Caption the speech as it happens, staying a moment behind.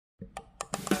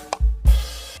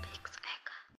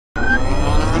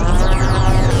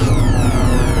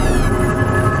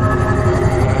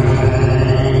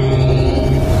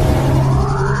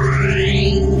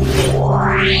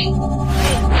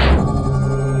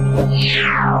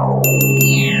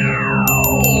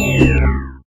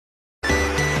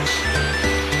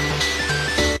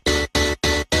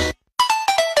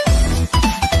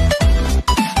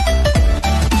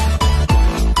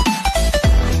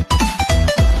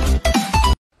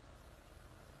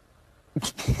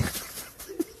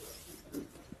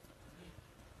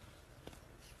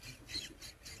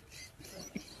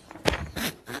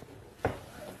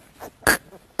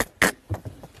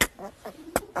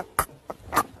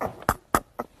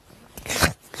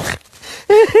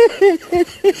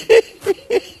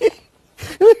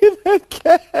Look at that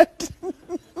cat.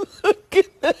 Look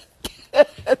at that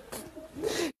cat.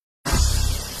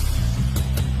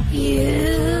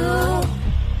 You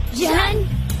done?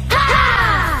 Ha!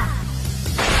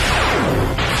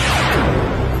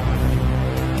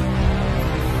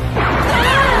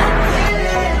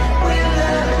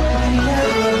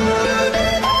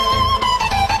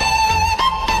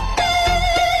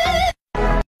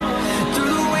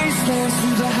 Through the wastelands,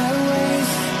 through the highways,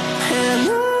 and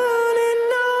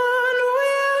on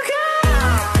we'll go.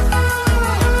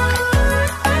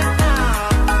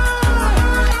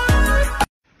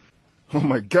 Oh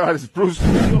my God, it's Bruce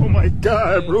Lee. Oh my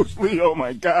God, Bruce Lee. Oh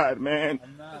my God, man.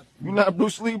 You not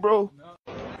Bruce Lee, bro?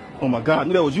 Oh my God, I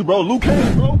knew that was you, bro. Liu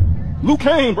Kang, bro. Liu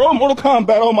Kang, bro. Mortal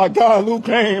Kombat. Oh my God, Liu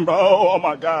Kang, bro. Oh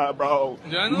my God, bro.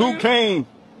 Liu Kang.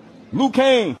 Liu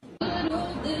Kang.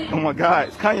 Oh my God,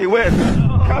 it's Kanye West.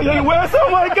 Kanye West. Oh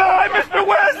my God, Mr.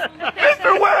 West.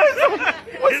 Mr. West.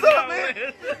 What's up, man?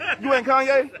 You ain't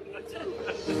Kanye?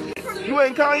 You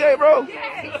ain't Kanye, bro?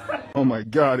 Oh my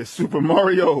God, it's Super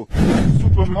Mario.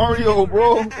 Super Mario,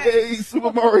 bro. Hey,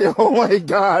 Super Mario. Oh my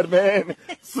God, man.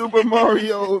 Super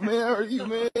Mario, man. Are you,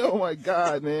 man? Oh my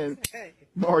God, man.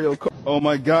 Mario. Oh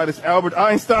my God, it's Albert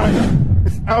Einstein.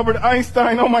 It's Albert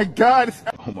Einstein. Oh my God.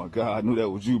 Oh my God, I knew that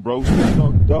was you, bro.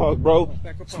 Snoop Dogg, bro.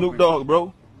 Snoop Dogg,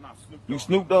 bro. You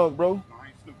Snoop Dogg, bro.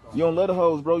 You don't let the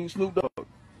hoes, bro. You Snoop Dogg.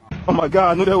 Oh my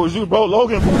God, I knew that was you, bro.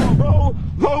 Logan Paul, bro.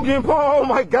 Logan Paul. Oh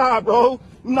my God, bro.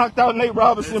 You knocked out Nate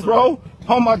Robinson, bro.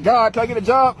 Oh my God. Can I get a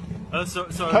job?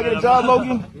 Sorry, Can I get a job,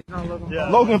 Logan? Yeah.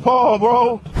 Logan Paul,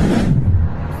 bro.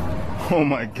 Oh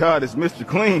my God, it's Mr.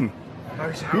 Clean.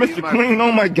 Mr. Clean,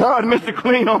 oh my God, Mr.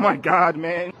 Clean, oh my God,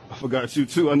 man. I forgot you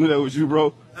too. I knew that was you,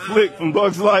 bro. Flick from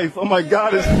Bugs Life. Oh my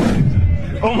God, it's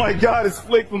oh my God, it's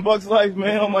Flick from Bugs Life,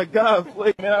 man. Oh my God,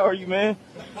 Flick, man. How are you, man?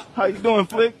 How you doing,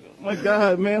 Flick? Oh my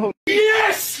God, man.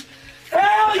 Yes!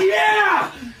 Hell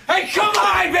yeah! Hey, come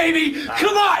on, baby!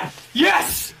 Come on!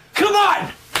 Yes! Come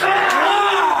on!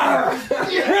 Ah!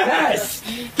 Yes!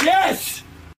 Yes!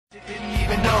 Didn't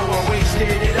even know I wasted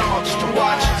it all just to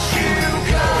watch you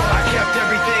go. I kept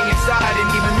everything inside, and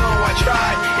even though I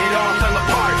tried, it all fell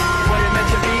apart. What it meant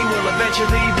to be will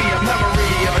eventually be a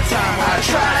memory of a time when I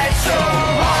tried so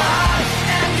hard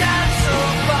and got so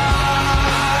far.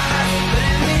 But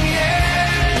in the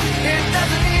end, it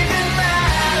doesn't even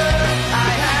matter. I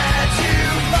had to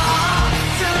fall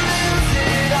to lose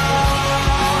it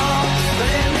all. But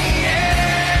in the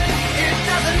end, it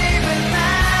doesn't even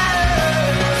matter.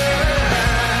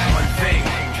 One thing,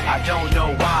 I don't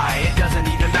know why. It doesn't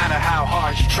even matter how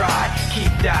hard you try.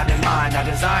 Keep that in mind. I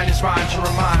designed this rhyme to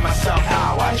remind myself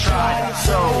how I tried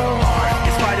so hard.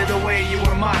 In spite of the way you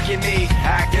were mocking me,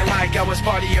 acting like I was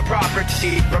part of your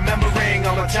property, remembering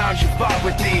all the times you fought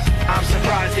with me, I'm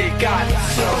surprised it got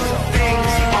so.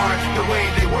 Things aren't the way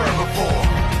they were before.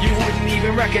 You wouldn't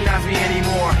even recognize me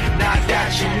anymore. Not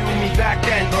that you knew me back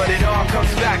then, but it all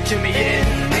comes back to me in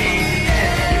the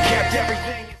end. You kept everything.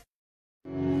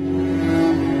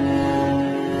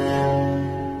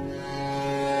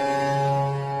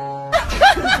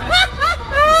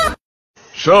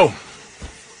 So,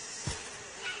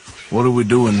 what are we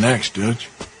doing next, Dutch?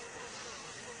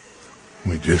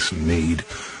 We just need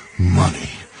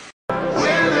money.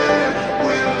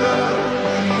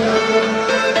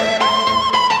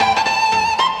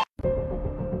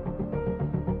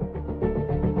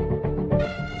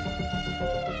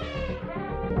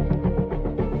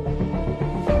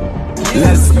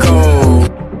 Let's go.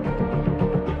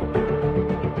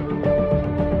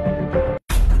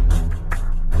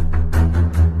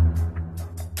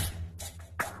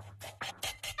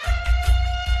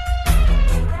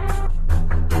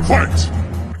 Fight!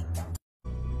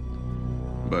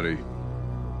 Buddy,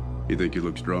 you think you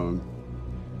look strong?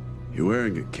 You're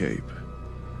wearing a cape.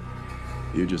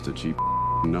 You're just a cheap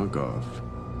knockoff.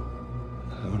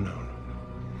 Oh no.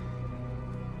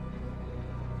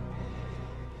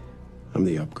 I'm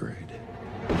the upgrade.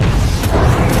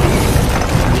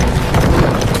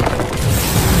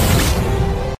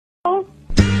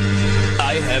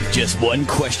 I have just one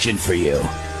question for you.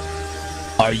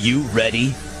 Are you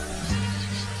ready?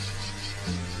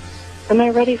 Am I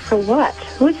ready for what?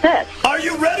 Who's this? Are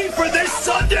you ready for this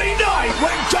Sunday night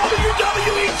when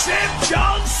WWE champ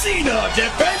John Cena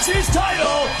defends his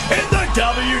title in the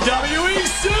WWE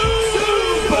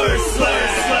Super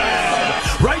Slam?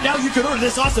 Right now you can order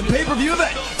this awesome pay-per-view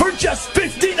event for just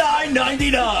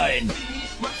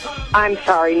 $59.99. I'm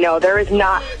sorry, no, there is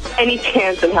not any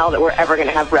chance in hell that we're ever going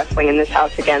to have wrestling in this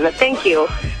house again. But thank you,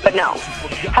 but no.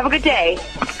 Have a good day.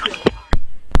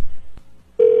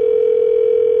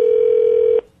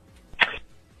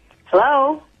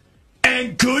 Hello?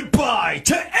 And goodbye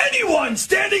to anyone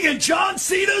standing in John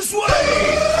Cena's way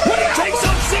when he takes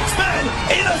on 6 men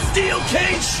in a steel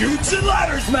cage shoots and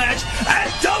ladders match at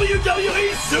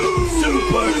WWE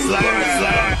Super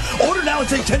Slam. Order now and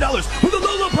take $10 with a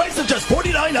low price of just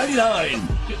 $49.99.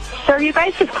 Sir, you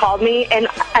guys just called me, and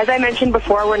as I mentioned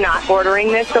before, we're not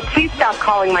ordering this, so please stop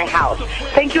calling my house.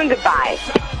 Thank you and goodbye.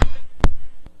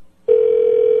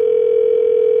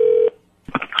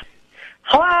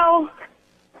 Hello?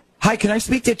 Hi, can I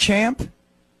speak to Champ?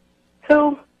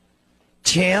 Who?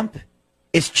 Champ?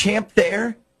 Is Champ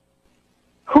there?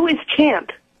 Who is Champ?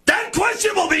 That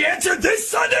question will be answered this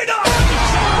Sunday night!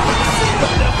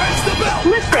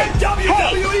 Listen,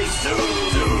 WWE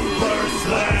Super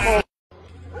Slam!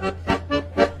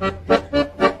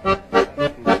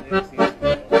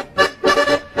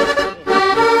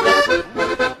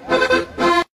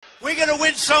 We're going to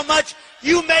win so much,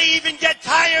 you may even get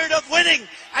tired of winning.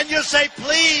 And you'll say,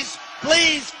 please,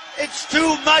 please, it's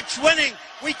too much winning.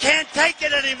 We can't take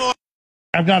it anymore.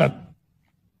 I've got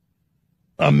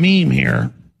a meme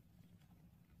here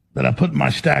that I put in my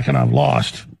stack and I've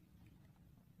lost.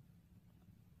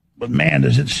 But man,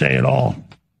 does it say it all.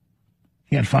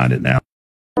 Can't find it now.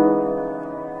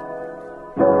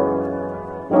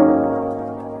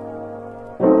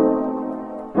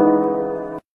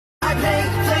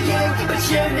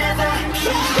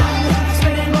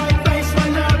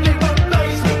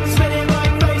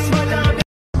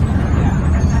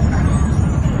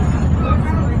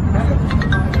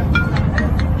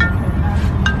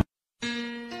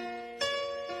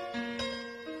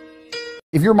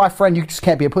 If you're my friend, you just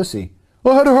can't be a pussy.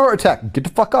 Well, I had a heart attack. Get the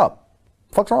fuck up. What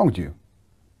the fuck's wrong with you?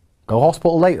 Go to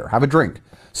hospital later. Have a drink.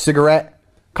 Cigarette.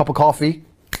 Cup of coffee.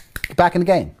 Get back in the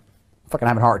game. Fucking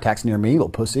having heart attacks near me, little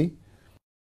pussy.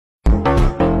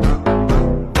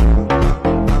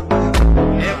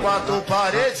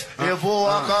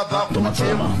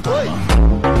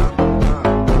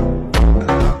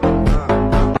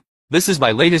 This is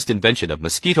my latest invention of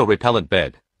mosquito repellent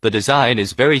bed. The design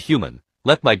is very human.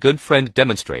 Let my good friend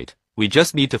demonstrate. We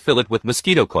just need to fill it with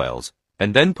mosquito coils,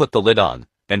 and then put the lid on,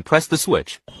 and press the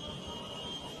switch.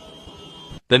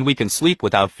 Then we can sleep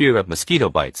without fear of mosquito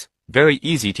bites. Very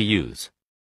easy to use.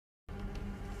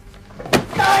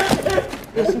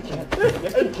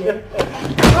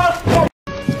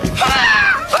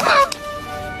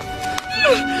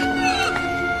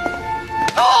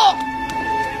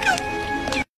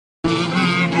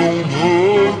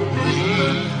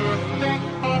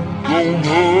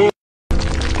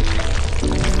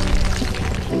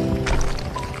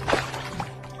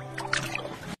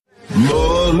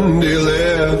 Monday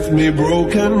left me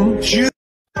broken.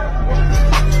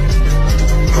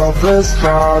 Toughest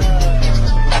heart.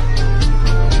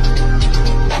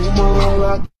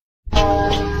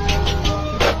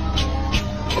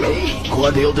 Hey,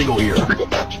 quad deal to go here.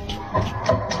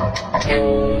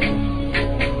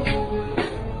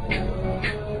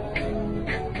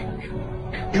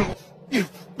 You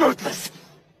ruthless,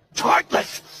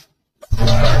 heartless.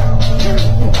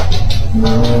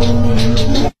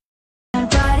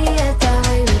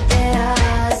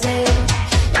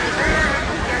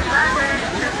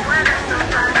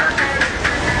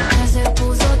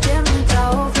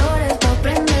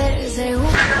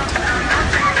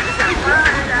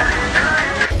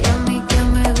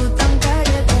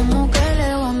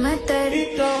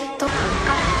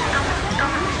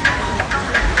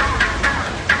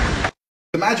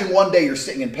 Imagine one day you're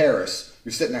sitting in Paris,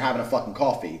 you're sitting there having a fucking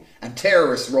coffee, and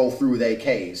terrorists roll through with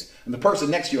AKs, and the person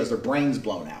next to you has their brains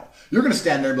blown out. You're going to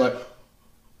stand there and be like,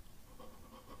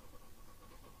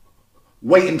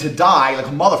 waiting to die like a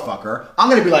motherfucker. I'm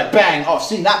going to be like, bang, oh, I've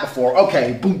seen that before.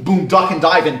 Okay, boom, boom, duck and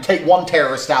dive in, take one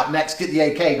terrorist out, next get the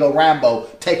AK, go Rambo,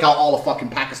 take out all of fucking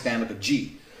Pakistan with a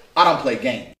G. I don't play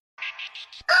games.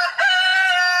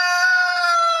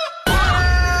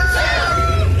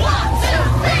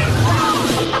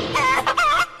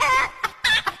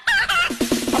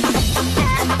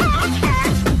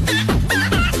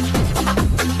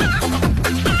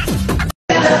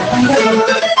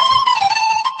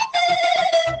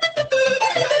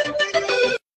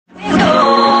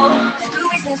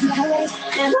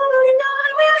 And